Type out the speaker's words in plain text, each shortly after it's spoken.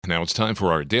Now it's time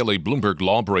for our daily Bloomberg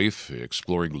Law Brief,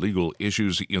 exploring legal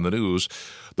issues in the news.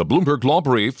 The Bloomberg Law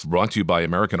Brief, brought to you by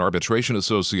American Arbitration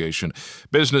Association.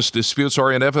 Business disputes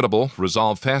are inevitable.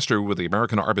 Resolve faster with the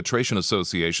American Arbitration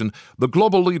Association, the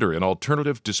global leader in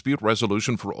alternative dispute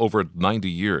resolution for over 90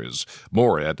 years.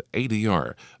 More at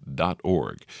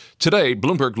adr.org. Today,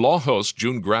 Bloomberg Law hosts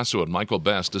June Grasso and Michael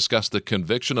Best discuss the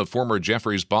conviction of former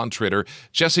Jefferies bond trader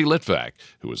Jesse Litvak,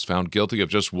 who was found guilty of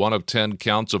just one of 10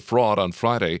 counts of fraud on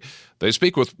Friday. They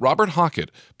speak with Robert Hockett,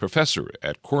 professor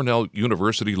at Cornell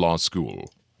University Law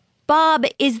School. Bob,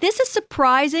 is this a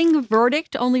surprising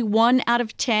verdict? Only 1 out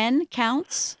of 10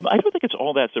 counts? I don't think it's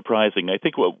all that surprising. I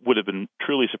think what would have been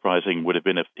truly surprising would have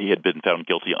been if he had been found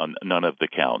guilty on none of the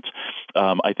counts.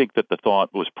 I think that the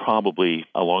thought was probably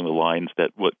along the lines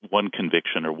that what one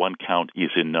conviction or one count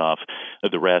is enough.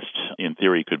 The rest, in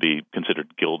theory, could be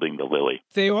considered gilding the lily.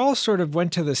 They all sort of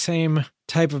went to the same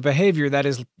type of behavior, that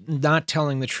is not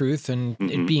telling the truth and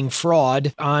it being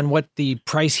fraud on what the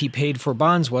price he paid for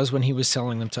bonds was when he was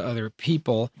selling them to other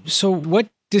people. So what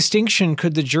distinction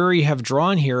could the jury have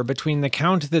drawn here between the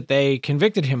count that they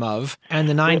convicted him of and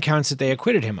the 9 counts that they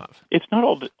acquitted him of? It's not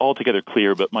altogether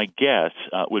clear, but my guess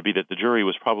would be that the jury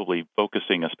was probably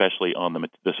focusing especially on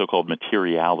the so-called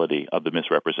materiality of the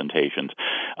misrepresentations.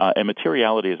 And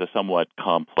materiality is a somewhat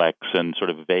complex and sort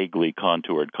of vaguely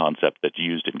contoured concept that's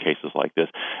used in cases like this.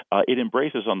 It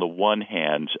embraces, on the one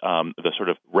hand, the sort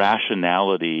of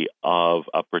rationality of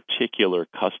a particular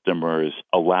customer's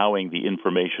allowing the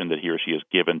information that he or she is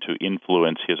given to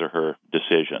influence his or her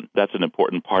decision. That's an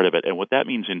important part of it. And what that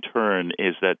means in turn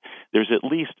is that there's at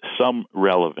least some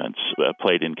relevance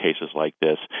played in cases like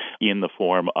this in the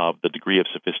form of the degree of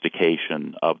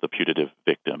sophistication of the putative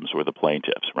victims or the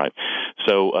plaintiffs, right?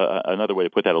 So another way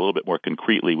to put that a little bit more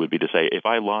concretely would be to say, if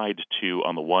I lied to,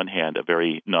 on the one hand, a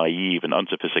very naive and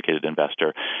unsophisticated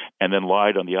investor, and then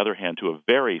lied, on the other hand, to a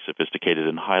very sophisticated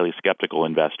and highly skeptical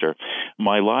investor,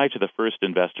 my lie to the first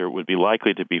investor would be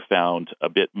likely to be found a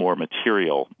bit more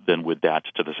material than would that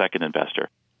to the second investor.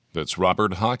 That's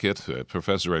Robert Hockett, a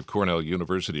professor at Cornell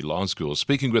University Law School,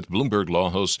 speaking with Bloomberg Law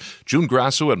hosts June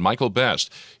Grasso and Michael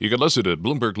Best. You can listen to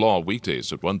Bloomberg Law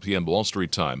weekdays at 1 p.m. Wall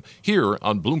Street time here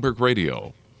on Bloomberg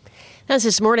Radio. That's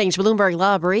this morning's Bloomberg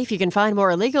Law Brief. You can find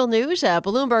more legal news at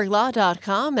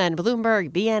BloombergLaw.com and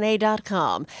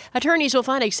BloombergBNA.com. Attorneys will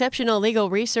find exceptional legal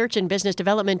research and business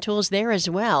development tools there as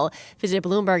well. Visit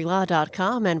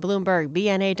BloombergLaw.com and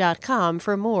BloombergBNA.com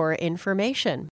for more information.